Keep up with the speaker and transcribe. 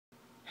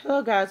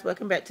Hello guys,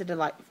 welcome back to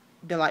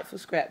Delightful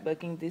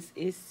Scrapbooking. This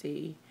is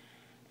C,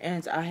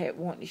 and I had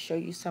wanted to show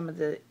you some of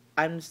the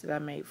items that I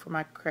made for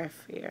my craft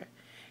fair.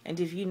 And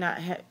if you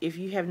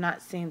have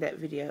not seen that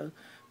video,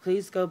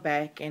 please go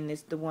back, and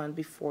it's the one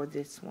before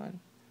this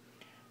one.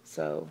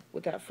 So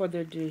without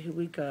further ado, here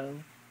we go.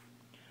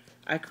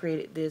 I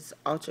created this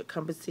altered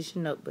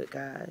composition notebook,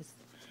 guys.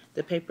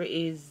 The paper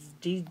is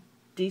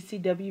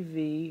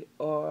DCWV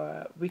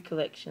or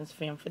Recollections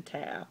Femme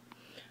Fatale.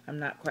 I'm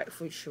not quite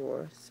for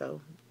sure. So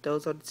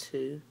those are the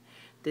two.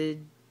 The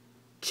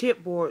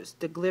chipboards,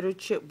 the glitter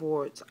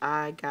chipboards,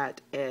 I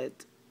got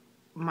at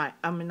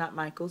not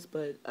Michael's,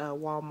 but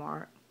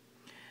Walmart.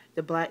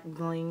 The black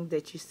bling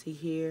that you see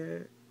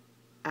here,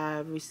 I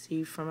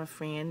received from a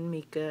friend,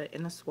 Mika,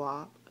 in a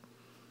swap.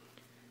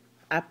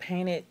 I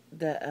painted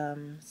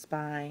the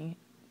spine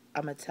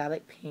a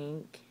metallic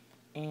pink,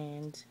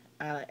 and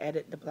I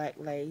added the black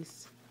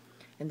lace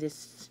and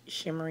this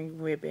shimmery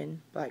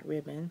ribbon, black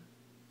ribbon.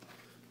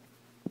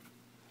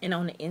 And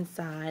on the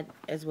inside,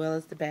 as well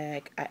as the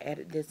back, I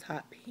added this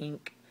hot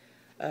pink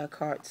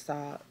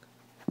cardstock.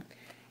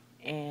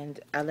 And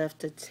I left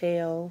the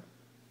tail,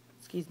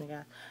 excuse me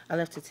guys, I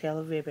left the tail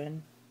of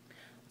ribbon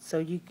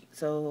so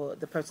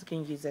the person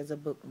can use as a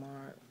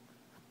bookmark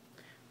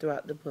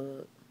throughout the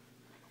book.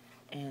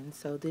 And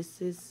so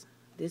this is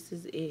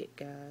it,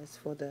 guys,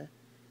 for the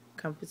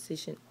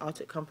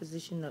altered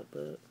composition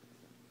notebook.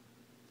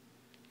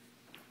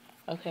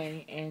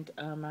 Okay, and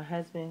my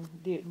husband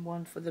did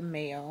one for the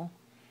mail.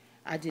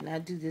 I did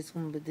not do this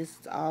one, but this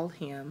is all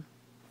him.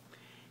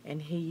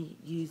 And he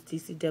used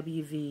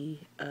DCWV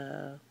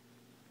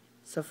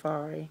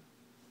Safari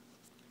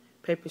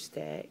paper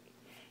stack,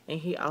 and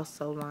he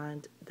also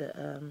lined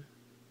the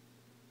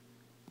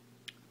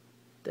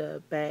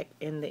back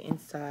and the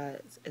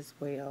insides as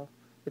well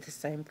with the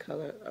same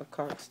color of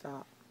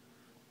cardstock.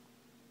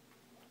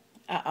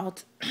 I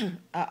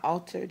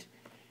altered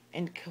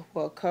and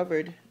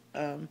covered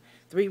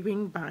 3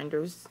 ring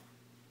binders.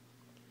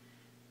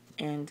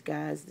 And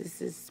guys,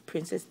 this is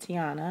Princess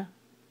Tiana.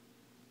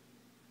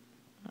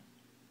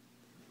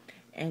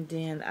 And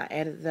then I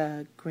added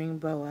the green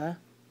boa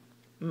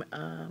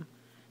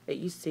that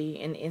you see,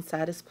 and the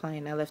inside is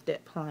plain. I left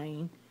that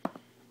plain.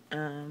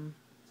 And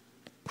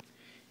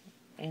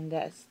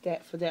that's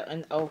that for that.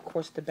 And oh, of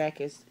course, the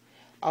back is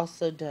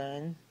also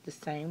done the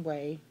same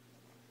way.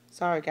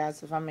 Sorry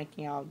guys if I'm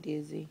making y'all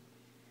dizzy.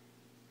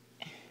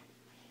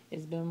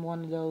 It's been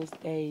one of those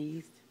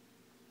days.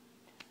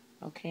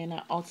 Okay, and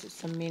I altered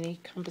some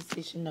mini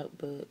composition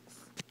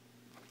notebooks.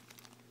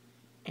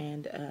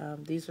 And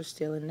these are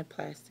still in the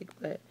plastic,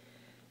 but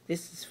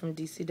this is from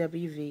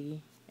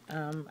DCWV.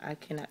 I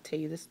cannot tell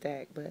you the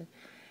stack, but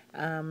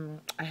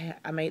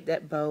I made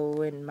that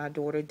bow, and my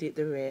daughter did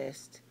the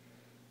rest.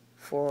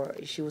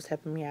 She was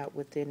helping me out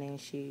with it, and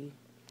she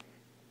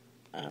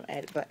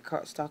added black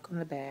cardstock on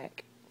the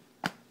back.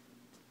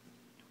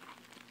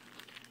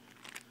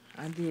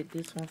 I did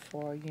this one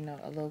for, a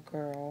little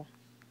girl.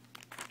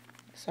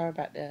 Sorry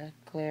about the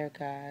glare,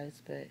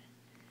 guys, but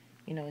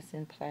it's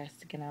in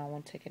plastic and I don't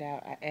want to take it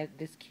out. I added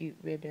this cute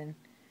ribbon,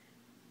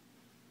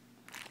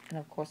 and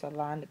of course I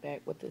lined it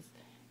back with this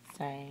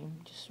same,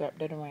 just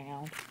wrapped it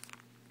around.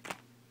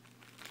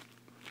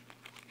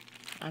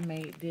 I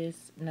made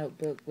this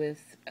notebook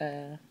with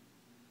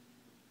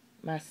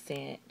my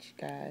cinch,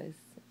 guys,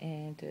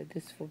 and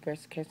this for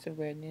breast cancer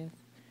awareness.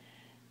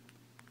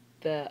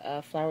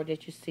 The flower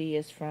that you see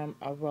is from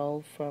a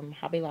roll from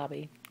Hobby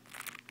Lobby,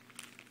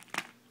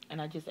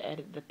 and I just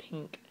added the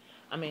pink,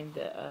 I'm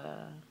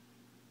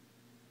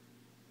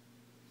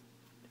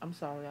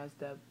sorry guys,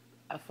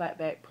 a flat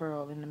back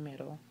pearl in the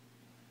middle.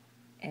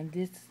 And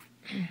this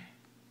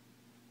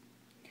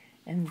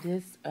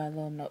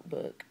little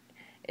notebook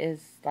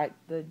is like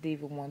the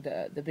Diva one,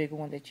 the bigger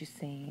one that you've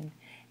seen.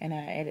 And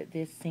I added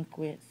this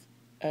sequence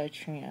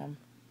trim,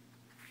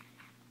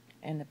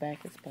 and the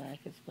back is black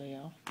as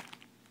well.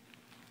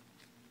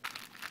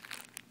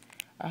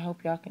 I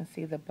hope y'all can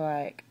see the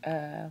black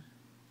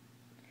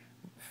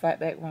flat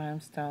back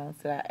rhinestones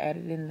that I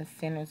added in the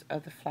centers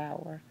of the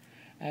flower.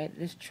 I had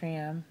this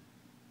trim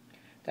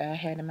that I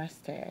had in my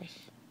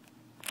stash.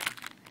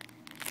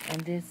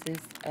 And this is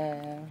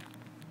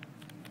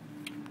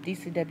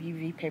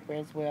DCWV paper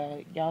as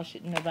well. Y'all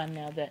should know by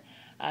now that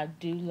I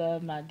do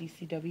love my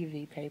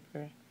DCWV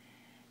paper.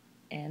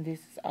 And this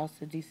is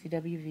also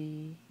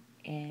DCWV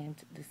and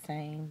the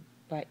same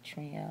black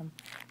trim.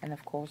 And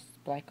of course,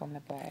 black on the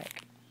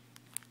black.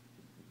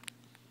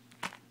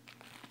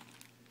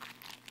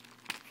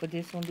 For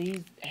this one,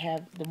 these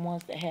have the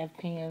ones that have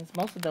pins.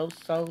 Most of those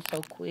sold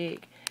so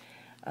quick.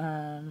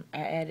 I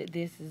added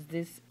this.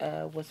 This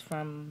was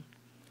from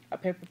a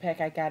paper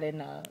pack I got in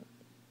a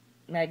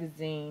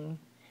magazine,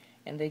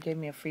 and they gave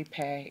me a free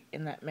pack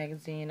in that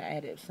magazine. I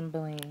added some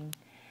bling,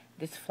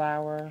 this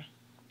flower.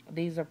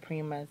 These are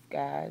Primas,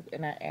 guys,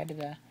 and I added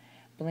a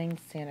bling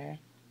center.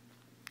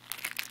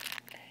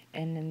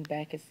 And then the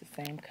back is the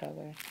same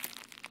color,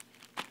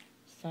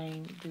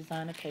 same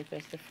designer paper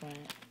as the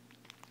front.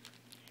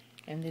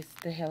 And this is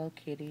the Hello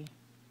Kitty.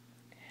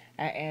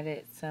 I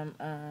added some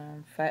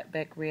flat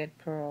back red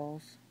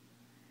pearls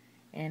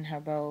in her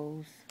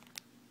bows,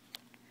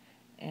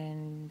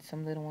 and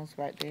some little ones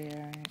right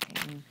there,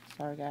 and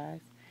sorry guys,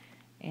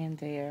 and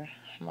there.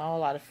 I'm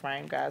all out of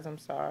frame, guys, I'm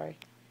sorry.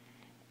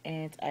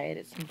 And I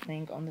added some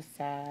bling on the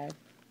side,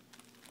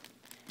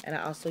 and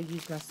I also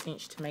used my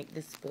cinch to make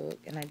this book,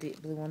 and I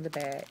did blue on the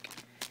back.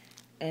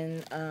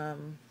 And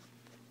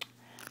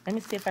let me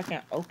see if I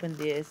can open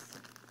this,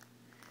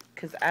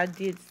 because I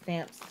did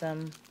stamp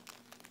some,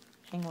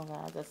 hang on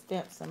guys, I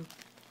stamped some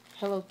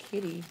Hello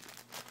Kitty.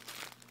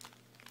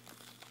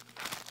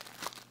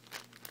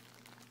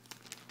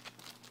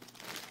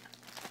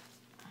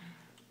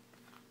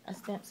 I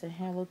stamped some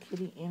Hello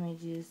Kitty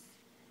images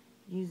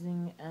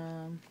using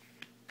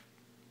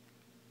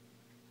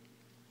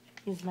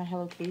my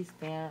Hello Kitty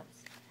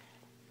stamps.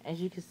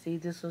 As you can see,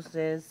 this one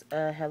says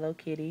Hello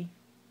Kitty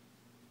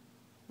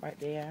right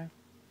there.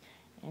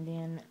 And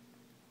then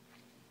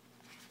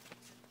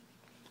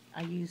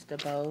I used a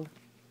bow.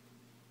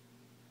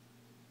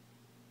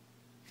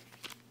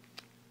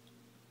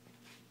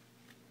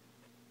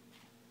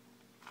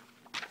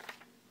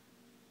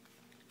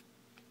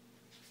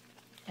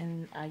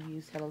 And I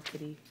used Hello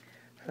Kitty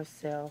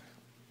herself.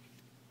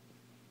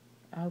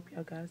 I hope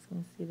y'all guys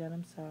can see that.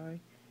 I'm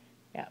sorry.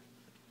 Yeah.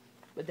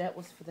 But that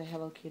was for the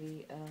Hello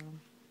Kitty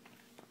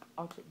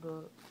Altered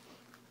book.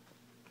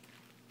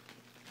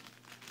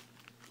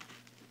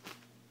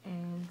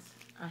 And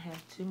I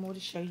have 2 more to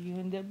show you,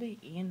 and they'll be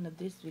the end of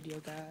this video,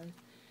 guys.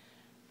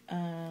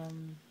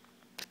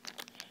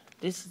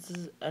 This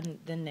is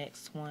the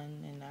next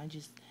one, and I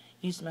just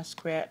used my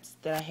scraps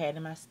that I had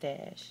in my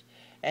stash.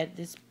 Add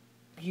this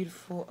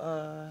beautiful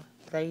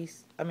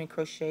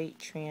crochet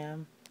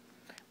trim,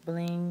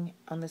 bling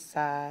on the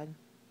side,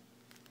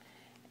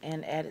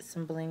 and added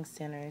some bling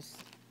centers.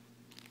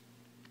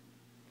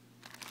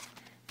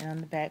 And on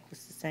the back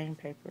was the same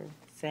paper,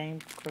 same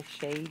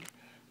crocheted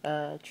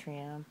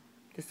trim.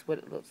 This is what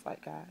it looks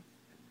like, guys.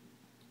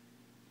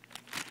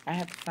 I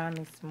have to find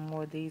me some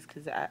more of these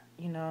because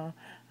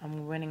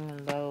I'm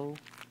running low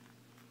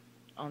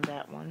on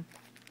that one.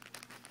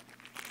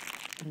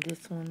 And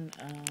this one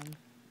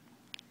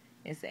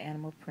is the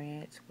animal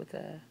print with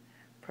a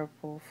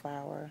purple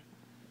flower.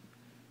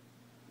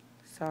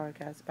 Sorry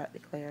guys about the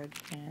clarity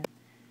again.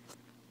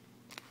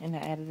 And I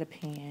added a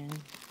pen.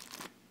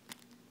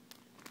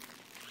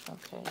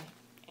 Okay.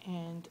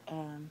 And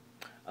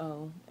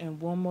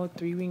and one more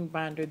 3-ring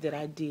binder that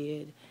I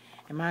did,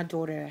 and my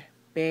daughter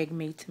begged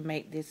me to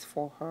make this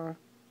for her,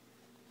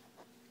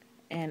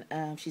 and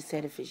she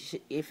said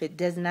if it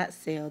does not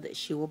sell that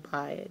she will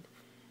buy it,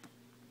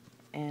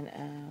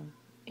 and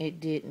it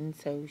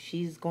didn't, so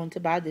she's going to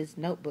buy this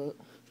notebook.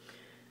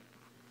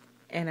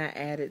 And I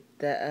added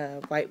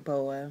the white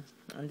boa,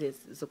 and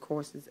this is, of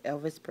course, is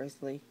Elvis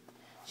Presley.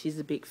 She's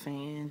a big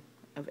fan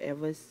of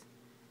Elvis,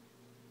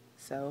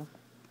 so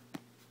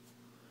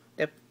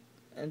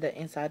the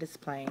inside is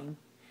plain.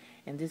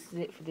 And this is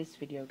it for this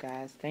video,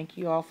 guys. Thank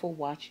you all for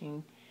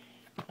watching.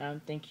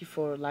 Thank you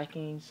for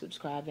liking,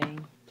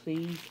 subscribing.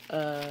 Please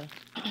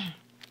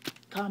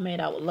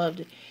comment. I would love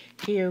to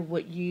hear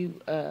what you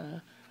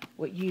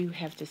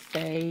have to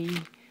say,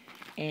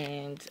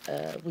 and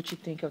what you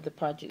think of the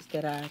projects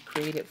that I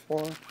created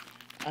for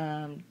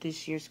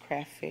this year's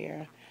craft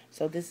fair.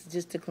 So this is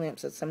just a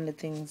glimpse of some of the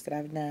things that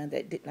I've done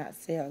that did not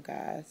sell,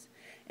 guys.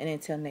 And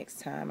until next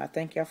time, I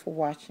thank y'all for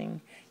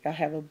watching. Y'all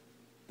have a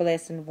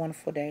blessed and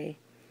wonderful day.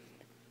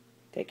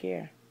 Take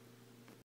care.